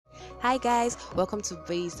Hi guys, welcome to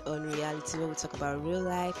Based on Reality, where we talk about real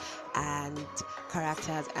life and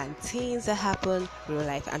characters and things that happen real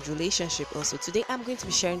life and relationship also. Today I'm going to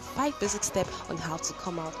be sharing 5 basic steps on how to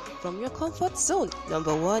come out from your comfort zone.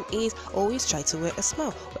 Number 1 is always try to wear a smile.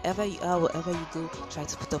 Wherever you are, wherever you go, try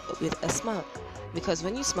to put up with a smile. Because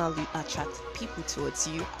when you smile, you attract people towards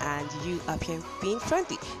you and you appear being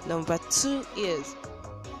friendly. Number two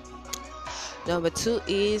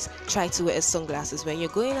is try to wear sunglasses. When you're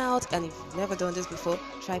going out and if you've never done this before,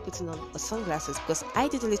 try putting on sunglasses, because I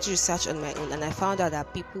did a little research on my own and I found out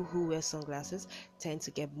that people who wear sunglasses tend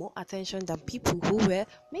to get more attention than people who wear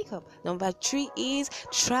makeup. Number 3 is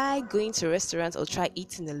try going to restaurants or try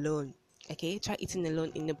eating alone. Okay, try eating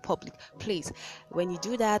alone in a public place. When you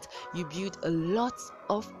do that, you build a lot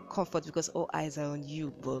of comfort because all eyes are on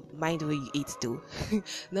you, but mind where you eat though.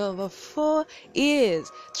 Number 4 is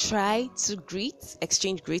try to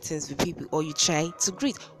exchange greetings with people, or you try to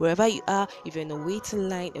greet wherever you are. If you're in a waiting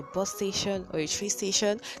line, a bus station, or a train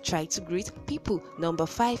station, try to greet people. Number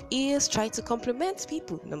 5 is try to compliment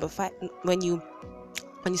people. Number 5, when you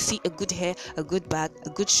see a good hair, a good bag, a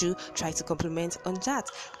good shoe, try to compliment on that.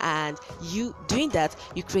 And you doing that,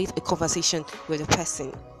 you create a conversation with the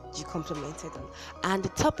person you complimented on. And the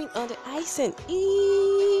topping on the icing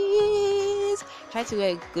is try to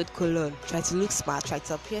wear a good cologne, try to look smart, try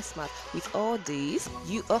to appear smart. With all these,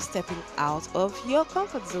 you are stepping out of your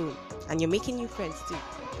comfort zone and you're making new friends too.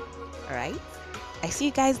 Alright? I see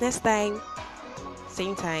you guys next time.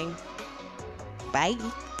 Same time. Bye.